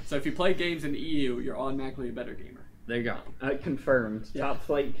 okay. So if you play games in the EU, you're automatically a better gamer. There you go. Confirmed. Yeah. Top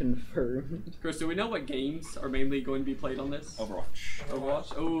flight confirmed. Chris, do we know what games are mainly going to be played on this? Overwatch.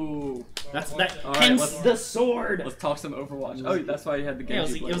 Overwatch? Oh. That's that. All right, Hence the sword. Let's talk some Overwatch. Oh, that's why you had the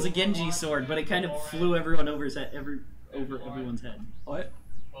Genji. Yeah, it was a Genji sword, but it kind of flew everyone over everyone's head. What?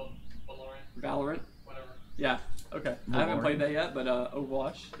 Well, Valorant? whatever. Yeah. Okay. I haven't played that yet, but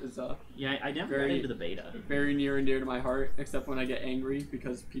Overwatch is Yeah, I never got into the beta. very near and dear to my heart, except when I get angry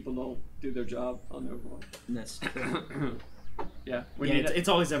because people don't do their job on Overwatch. That's true. Yeah. It's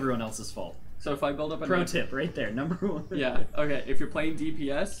always everyone else's fault. So if I build up a Pro tip right there, number one. Yeah. Okay. If you're playing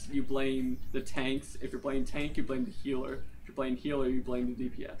DPS, you blame the tanks. If you're playing tank, you blame the healer. If you're playing healer, you blame the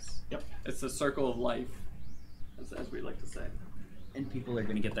DPS. Yep. It's the circle of life, as we like to say. And people are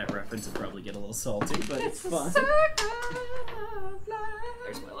going to get that reference and probably get a little salty, but it's fun.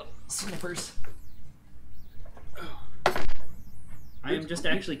 There's my little snippers. I am just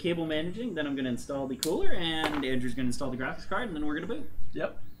actually cable managing, then I'm going to install the cooler, and Andrew's going to install the graphics card, and then we're going to boot.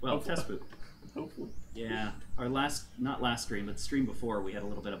 Yep. Well, test boot. Hopefully. Yeah. Our not last stream, but the stream before, we had a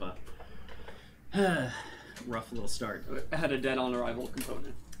little bit of a rough little start. It had a dead on arrival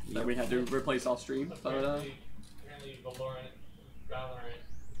component that we had to replace off stream. Apparently Valorant,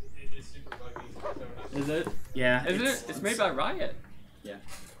 it is super buggy. So Is it? Yeah. Isn't it? It's made by Riot. Yeah.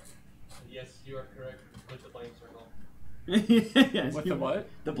 yes, you are correct with the blame circle. Yes, With the what?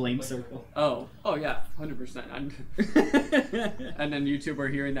 The blame circle. Oh yeah, 100%. And then YouTube are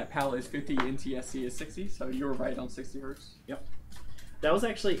hearing that PAL is 50, NTSC is 60, so you were right on 60 hertz. Yep. That was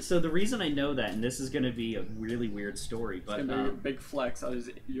actually, so the reason I know that, and this is going to be a really weird story, but It's gonna be a big flex on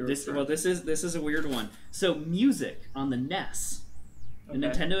your this is a weird one. So music on the NES, the Okay.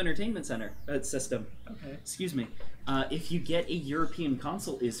 Nintendo Entertainment Center system. Okay. Excuse me. If you get a European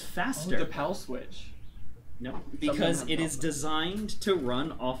console, is faster. Oh, the PAL switch. No, because it is designed to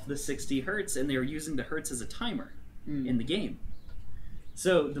run off the 60 hertz, and they're using the hertz as a timer in the game.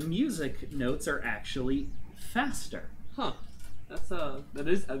 So the music notes are actually faster. Huh. That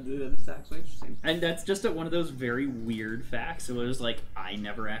is actually interesting. And that's just one of those very weird facts. So it was like, I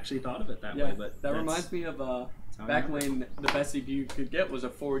never actually thought of it that way. But that reminds me of back when the best CPU you could get was a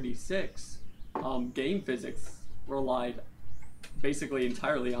 486. Game physics relied basically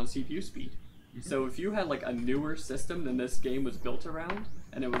entirely on CPU speed. So if you had like a newer system than this game was built around,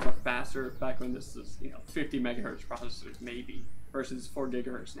 and it was a faster, back when this was 50 megahertz processors maybe versus 4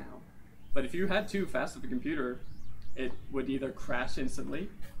 gigahertz now. But if you had too fast of a computer, it would either crash instantly,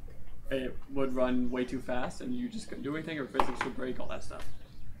 it would run way too fast, and you just couldn't do anything, or physics would break, all that stuff.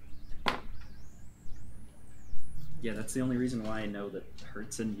 Yeah, that's the only reason why I know that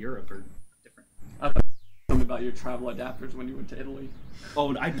hertz in Europe are different. I thought something about your travel adapters when you went to Italy.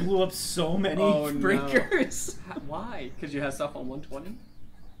 Oh, I blew up so many breakers. No. Why? Because you had stuff on 120?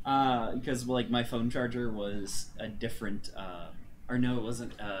 Because like my phone charger was a different, or no, it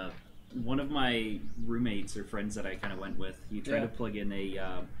wasn't. One of my roommates or friends that I kind of went with, he tried to plug in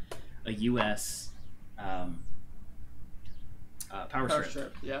a US power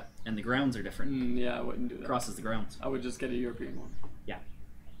strip. Yeah. And the grounds are different. Yeah, I wouldn't do that. Crosses the grounds. I would just get a European one. Yeah,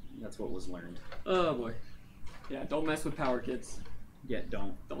 that's what was learned. Oh boy. Yeah, don't mess with power, kids. Yeah,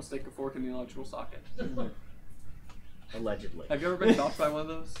 don't. Don't stick a fork in the electrical socket. Allegedly. Have you ever been shocked by one of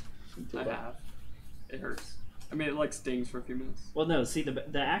those? I have. It hurts. I mean, it like stings for a few minutes. Well, no. See,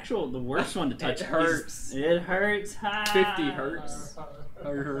 the worst one to touch. It hurts. It hurts. 50 hertz.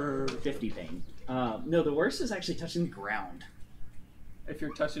 50 pain. No, the worst is actually touching the ground. If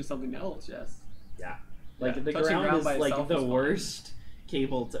you're touching something else, yes. Yeah. Like Yeah, the touching ground is by like itself the is fine. worst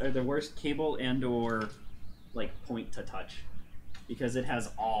cable, or the worst cable and or like point to touch, because it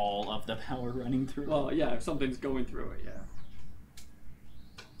has all of the power running through. Well, yeah, if something's going through it, yeah.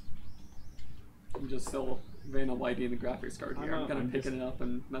 I'm just still Vanna Whitey in the graphics card here. I'm kind of picking it up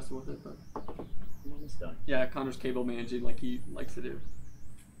and messing with it, but I'm almost done. yeah, Connor's cable managing like he likes to do.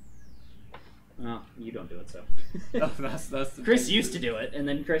 Well, you don't do it, so. Oh, that's the Chris thing. used to do it, and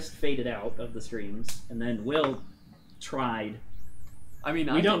then Chris faded out of the streams, and then Will tried. I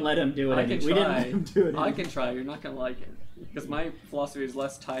mean, We don't let him do it. I can We didn't try. let him do it. I can try. You're not gonna like it because my philosophy is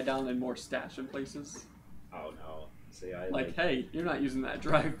less tie down and more stash in places. Oh no! See, I Like, hey, you're not using that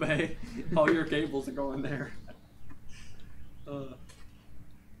drive bay. All your cables are going there.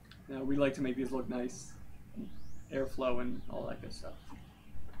 Yeah, we like to make these look nice, airflow and all that good stuff.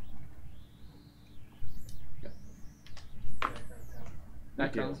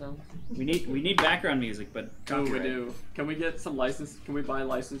 Background sound. We need background music, but Oh, we copyright. do. Can we get some license? Can we buy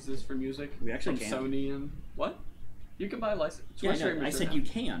licenses for music? We actually from can. Sony and what? You can buy license. Yeah, no, I said you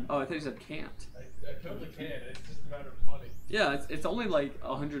can. Oh, I thought you said can't. I totally can. It's just a matter of money. Yeah, it's only like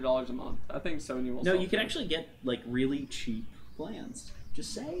 $100 a month. I think Sony will. No, sell you can it. actually get like really cheap plans.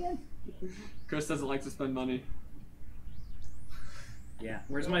 Just saying. Chris doesn't like to spend money. Yeah.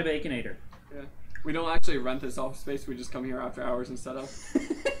 Where's my Baconator? Yeah. We don't actually rent this office space. We just come here after hours and set up.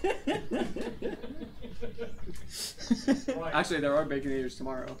 Actually, there are Baconators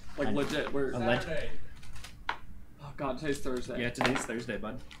tomorrow. Like I know. legit. We're Saturday. oh god, today's Thursday. Yeah, today's Thursday,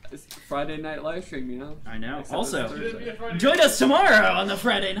 bud. It's Friday night live stream, you know. I know. Except Also, it's Should it be a Thursday. Friday join night? us tomorrow on the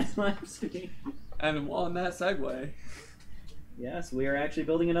Friday Night Live stream. And on that segue, Yes, we are actually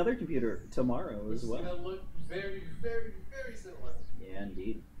building another computer tomorrow as It's well. gonna look very, very, very similar. Yeah,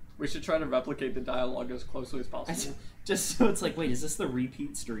 indeed. we should try to replicate the dialogue as closely as possible. Just so it's like, wait, is this the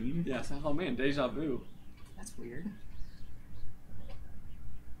repeat stream? Yes. Oh man, deja vu. That's weird.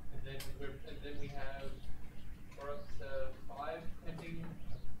 And then we have we're up to 5 pending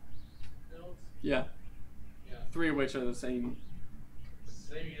builds. Yeah. Yeah. 3 of which are the same.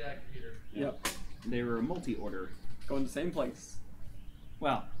 Same exact computer. Yep. They were a multi-order. Going to the same place.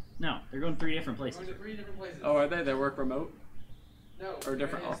 Well, no, they're going 3 different Going places. to 3 different places. Oh, are they? They work remote? No. or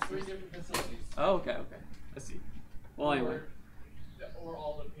different it's 3 offices? different facilities. Oh, okay, okay. I see. Well, anyway. Or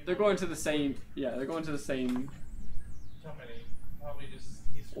all the people. They're going to the same, yeah, they're going to the same, company. Probably just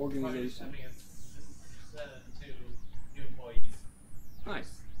he's Organization. Probably just having to new employees. nice.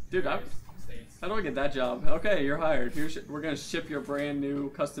 Dude, Various states. how do I get that job? Okay, you're hired. We're going to ship your brand new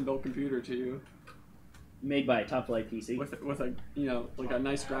custom built computer to you Made by Top Flight PC. with a, you know, like a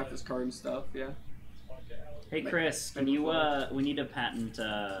nice graphics card and stuff, yeah. Hey Chris, can you we need to patent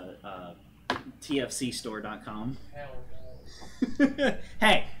tfcstore.com. Hell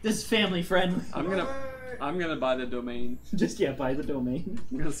Hey, this is family friendly. I'm gonna buy the domain. Just buy the domain.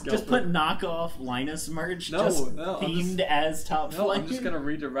 I'm gonna scalp Just put it. knockoff Linus merch, No, just no, I'm themed just- as Top No, Flight. I'm just gonna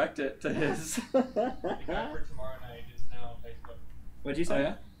redirect it to his. The guy for tomorrow night is now on Facebook. What'd you Oh say?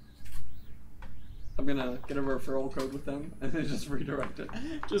 yeah. I'm gonna get a referral code with them and then just redirect it.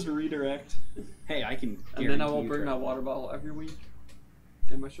 Just redirect. Hey, I can. And then I guarantee will you bring my traffic. water bottle every week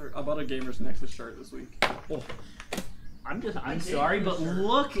in my shirt. I bought a Gamers Nexus shirt this week. Oh. I'm gave sorry, you a but shirt.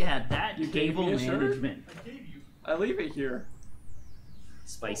 look at that You gave cable me a shirt? management. I gave you I leave it here.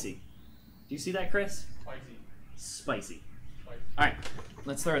 Spicy. Do you see that, Chris? spicy. Spicy. Spicy. All right,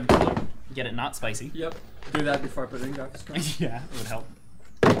 let's throw it. Get it not spicy. Yep. Do that before I put it in graphics card. Yeah, it would help.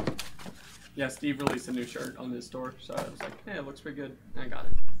 Yeah, Steve released a new shirt on his store, so I was like, hey, it looks pretty good. And I got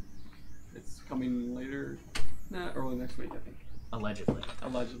it. It's coming later. Nah, early next week, I think. Allegedly.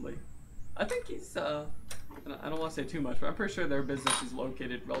 Allegedly. I think he's, I don't want to say too much, but I'm pretty sure their business is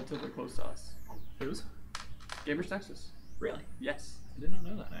located relatively close to us. Whose? Gamers Nexus. Really? Yes. I did not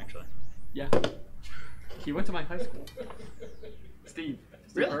know that actually. Yeah. He went to my high school. Steve.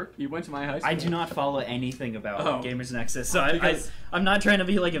 Really? Burke, he went to my high school. I do not follow anything about Oh. Gamers Nexus, so I'm not trying to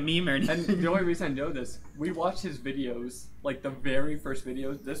be like a meme or anything. And the only reason I know this, we watched his videos, like the very first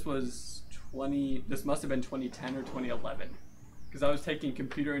videos. This was this must have been 2010 or 2011. Because I was taking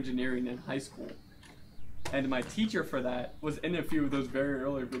computer engineering in high school. And my teacher for that was in a few of those very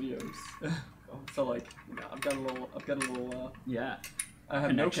early videos. So like, you know, I've got a little Yeah. I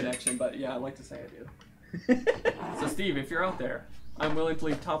have no connection, but yeah, I like to say I do. So Steve, if you're out there, I'm willing to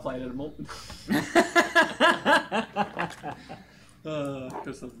leave Top Flight at a moment.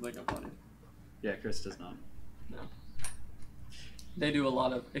 Chris doesn't think I'm funny. Yeah, Chris does not. No. They do a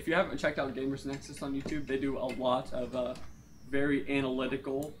lot of, if you haven't checked out Gamers Nexus on YouTube, they do a lot of very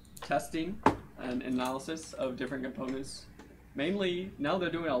analytical testing and analysis of different components. Mainly, now they're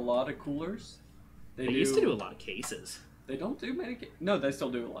doing a lot of coolers. They used to do a lot of cases. They don't do many No, they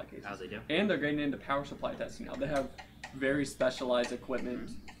still do a lot of cases. How they do? And they're getting into power supply testing now. They have very specialized equipment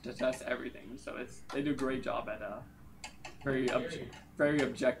to test everything. So they do a great job at very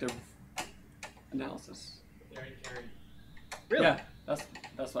objective analysis. Really? Yeah,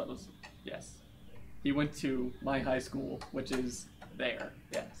 that's what it was. Yes. He went to my high school, which is there.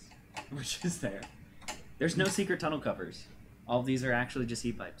 Yes. Which is there. There's no secret tunnel covers. All of these are actually just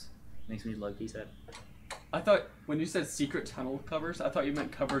heat pipes. Makes me low-key sad. I thought when you said secret tunnel covers, I thought you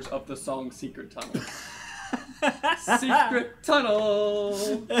meant covers of the song Secret Tunnel. Secret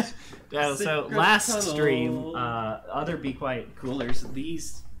Tunnel! Yeah, so Secret last tunnel. stream, other Be Quiet coolers,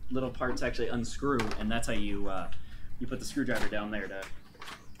 these little parts actually unscrew, and that's how you put the screwdriver down there to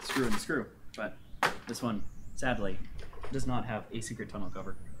screw in the screw. But this one, sadly, does not have a secret tunnel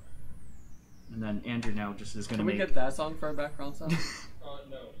cover. And then Andrew now just is going to Can we make... get that song for our background sound?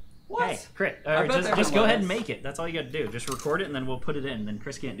 No. What? Hey, Chris, I bet they're just gonna go let ahead and us. make it. That's all you got to do. Just record it, and then we'll put it in. Then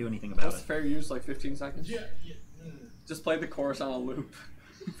Chris can't do anything about That's it. fair use, like 15 seconds? Yeah. Just play the chorus on a loop.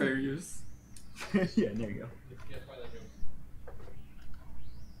 Fair use. Yeah, there you go. Yeah, probably that joke.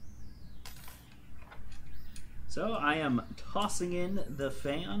 So I am tossing in the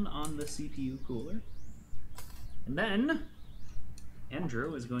fan on the CPU cooler. And then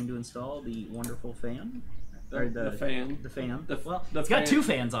Andrew is going to install the wonderful fan. Or The fan. The fan. The It's got fan- two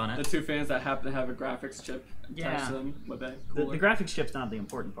fans on The it. two fans that happen to have a graphics chip attached Yeah. to them with a The cooler. graphics chip's not the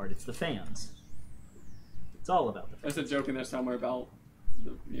important part. It's the fans. It's all about the fans. There's a joke in there somewhere about,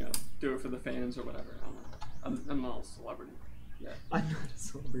 do it for the fans or whatever. I don't know. I'm not a celebrity. Yeah. I'm not a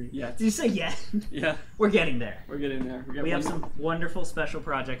celebrity. Yeah. Did you say yeah? Yeah. We're getting there. We're getting there. We have some wonderful special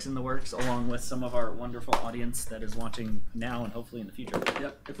projects in the works, along with some of our wonderful audience that is watching now and hopefully in the future.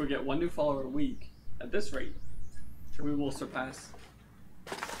 Yep. If we get one new follower a week, at this rate, we will surpass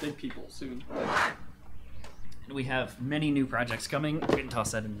big people soon. And we have many new projects coming. We're going to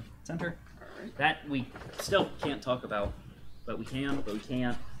toss that in the center. Alright. That we still can't talk about, but we can, but we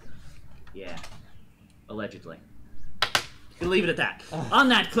can't. Yeah. Allegedly. Gonna leave it at that. On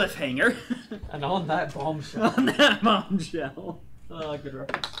that cliffhanger. And on that bombshell. On that bombshell. Good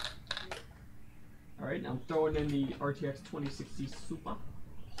reference. Alright, now I'm throwing in the RTX 2060 Super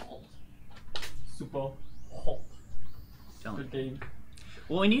Halt. Super Halt. Tell me. Good game.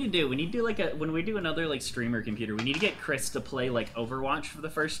 What we need to do like when we do another like streamer computer, we need to get Chris to play like Overwatch for the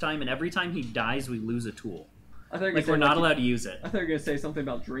first time, and every time he dies, we lose a tool. I thought you were Like gonna we're say, not allowed to use it. I thought you were gonna say something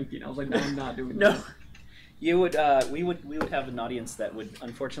about drinking. I was like, no, I'm not doing No. that. You would, we would have an audience that would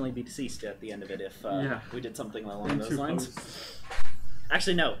unfortunately be deceased at the end of it if we did something along those lines.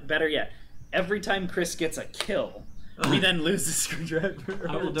 Actually, no. Better yet, every time Chris gets a kill, we then lose the screwdriver.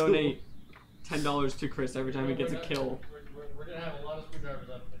 I will donate $10 to Chris every time he gets a kill. We're gonna have a lot of screwdrivers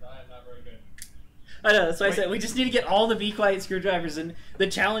left because I am not very good. I know. That's why I said we just need to get all the Be Quiet screwdrivers, and the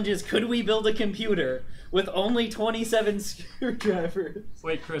challenge is: could we build a computer with only 27 screwdrivers?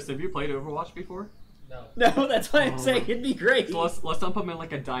 Wait, Chris, have you played Overwatch before? No. No, that's why I'm saying it'd be great. So let's dump him in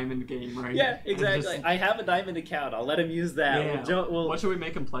like a diamond game, right? Yeah, And exactly. just- I have a diamond account. I'll let him use that. Yeah. We'll What should we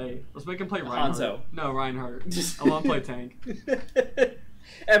make him play? Let's make him play Reinhardt. Hanzo. No, Reinhardt. I want to play tank.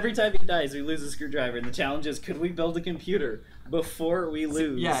 Every time he dies, we lose a screwdriver, and the challenge is: could we build a computer before we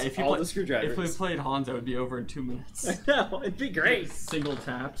lose Yeah, if you all play, the screwdrivers? If we played Hanzo, it'd be over in 2 minutes. No, it'd be great. Single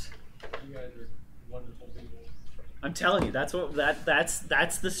tapped. You guys are wonderful people. I'm telling you, that's what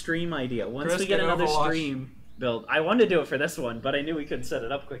that's the stream idea. Once Chris, we get get another Overwatch. stream build, I wanted to do it for this one, but I knew we couldn't set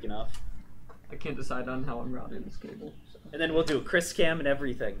it up quick enough. I can't decide on how I'm routing this cable. So. And then we'll do a Chris cam and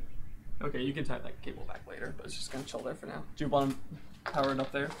everything. Okay, you can tie that cable back later, but it's just gonna chill there for now. Do you want to power it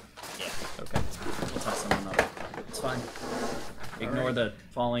up there? Yeah, Okay. we'll toss someone up. It's fine. Ignore Alright. the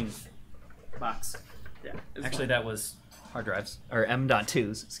falling box. Yeah. It's Actually, fine. that was hard drives or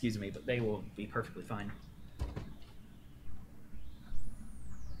M.2s, excuse me, but they will be perfectly fine.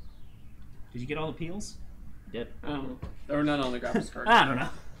 Did you get all the peels? You did. I don't know. There were none on the graphics card. I don't know.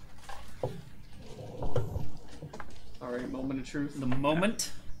 Alright, moment of truth. The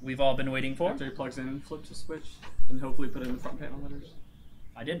moment we've all been waiting for. After he plugs in and flips a switch, and hopefully put in the front panel headers.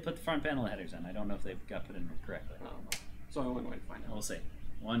 I did put the front panel headers in. I don't know if they got put in correctly. So I went away to find out. We'll see.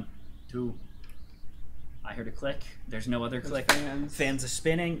 1, 2. I heard a click. There's no other There's click. fans. Fans are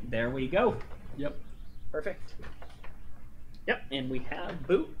spinning. There we go. Yep. Perfect. Yep, and we have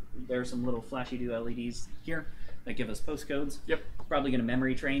boot. There's some little flashy new LEDs here that give us postcodes. Yep. Probably going to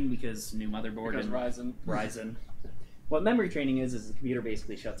memory train because new motherboard Because and Ryzen. Ryzen. What memory training is the computer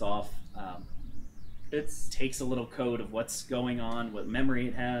basically shuts off. It takes a little code of what's going on, what memory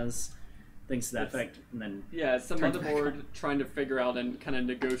it has, things to that effect, and then Yeah, it's the turns back motherboard on. trying to figure out and kind of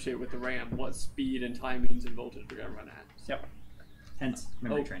negotiate with the RAM what speed and timings and voltage we're going to run at. Yep. Hence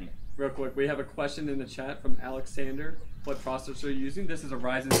memory training. Real quick, we have a question in the chat from Alexander. What processor are you using? This is a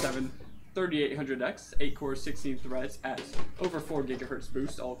Ryzen 7 3800X, 8 cores, 16 threads at over 4 gigahertz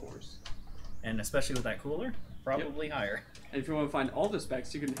boost, all cores. And especially with that cooler, probably higher. And if you want to find all the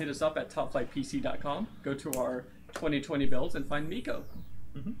specs, you can hit us up at topflightpc.com, go to our 2020 builds, and find Miko.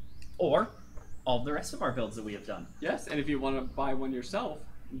 Or all the rest of our builds that we have done. Yes, and if you want to buy one yourself,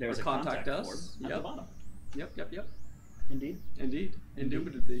 There's or a contact us. form at the bottom. Yep. Indeed. Indeed.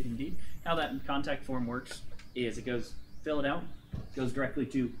 Indubitably. Indeed. How that contact form works is it goes, fill it out, goes directly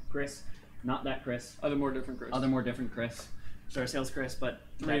to Chris, not that Chris, Other more different Chris. other more different Chris, our sales Chris, but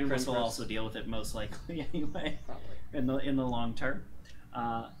Three in that Chris one will Chris. also deal with it most likely anyway Probably. in the long term.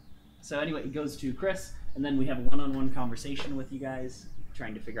 So anyway, it goes to Chris, and then we have a one-on-one conversation with you guys,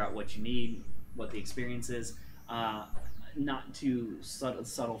 trying to figure out what you need, what the experience is. Not too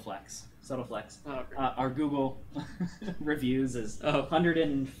subtle flex. Oh, okay. Our Google reviews is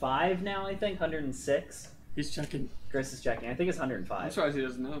 105 now, I think, 106. He's checking. Chris is checking. I think it's 105. I'm surprised he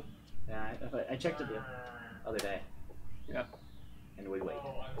doesn't know. Yeah, I checked it the other day, Yeah. and we wait.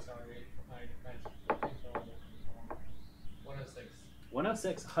 Oh, I'm sorry. I mentioned 106.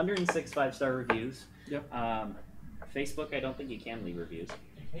 106, 106 5-star reviews. Yep. Facebook, I don't think you can leave reviews.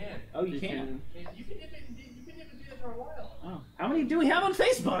 You can. Oh, you can. You can even do that for a while. Oh, how many do we have on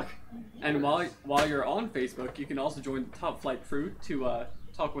Facebook? And while you're on Facebook, you can also join the Top Flight crew to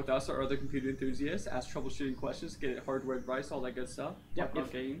talk with us or other computer enthusiasts, ask troubleshooting questions, get hardware advice, all that good stuff. Yep. Talk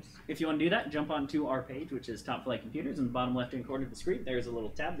about games. If you want to do that, jump onto our page, which is Top Flight Computers. In the bottom left-hand corner of the screen, there's a little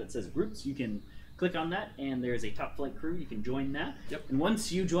tab that says Groups. You can click on that, and there's a Top Flight crew. You can join that. Yep. And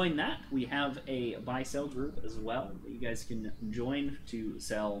once you join that, we have a buy-sell group as well that you guys can join to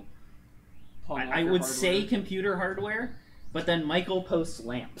sell. Pawn off I your would hardware. say computer hardware, but then Michael posts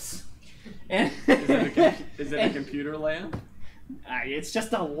lamps. And Is it a computer lamp? it's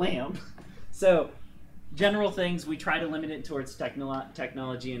just a lamp. So, general things, we try to limit it towards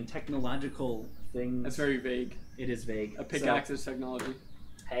technology and technological things. That's very vague. It is vague. A pickaxe is technology.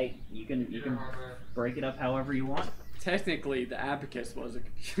 Hey, you can Hardware. break it up however you want. Technically, the abacus was a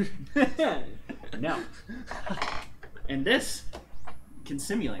computer. No. And this can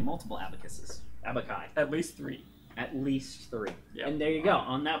simulate multiple abacuses. Abaci. At least 3. At least 3. Yep. And there you go,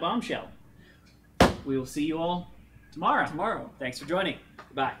 on that bombshell. We will see you all tomorrow. Tomorrow. Thanks for joining.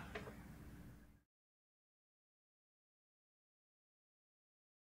 Goodbye.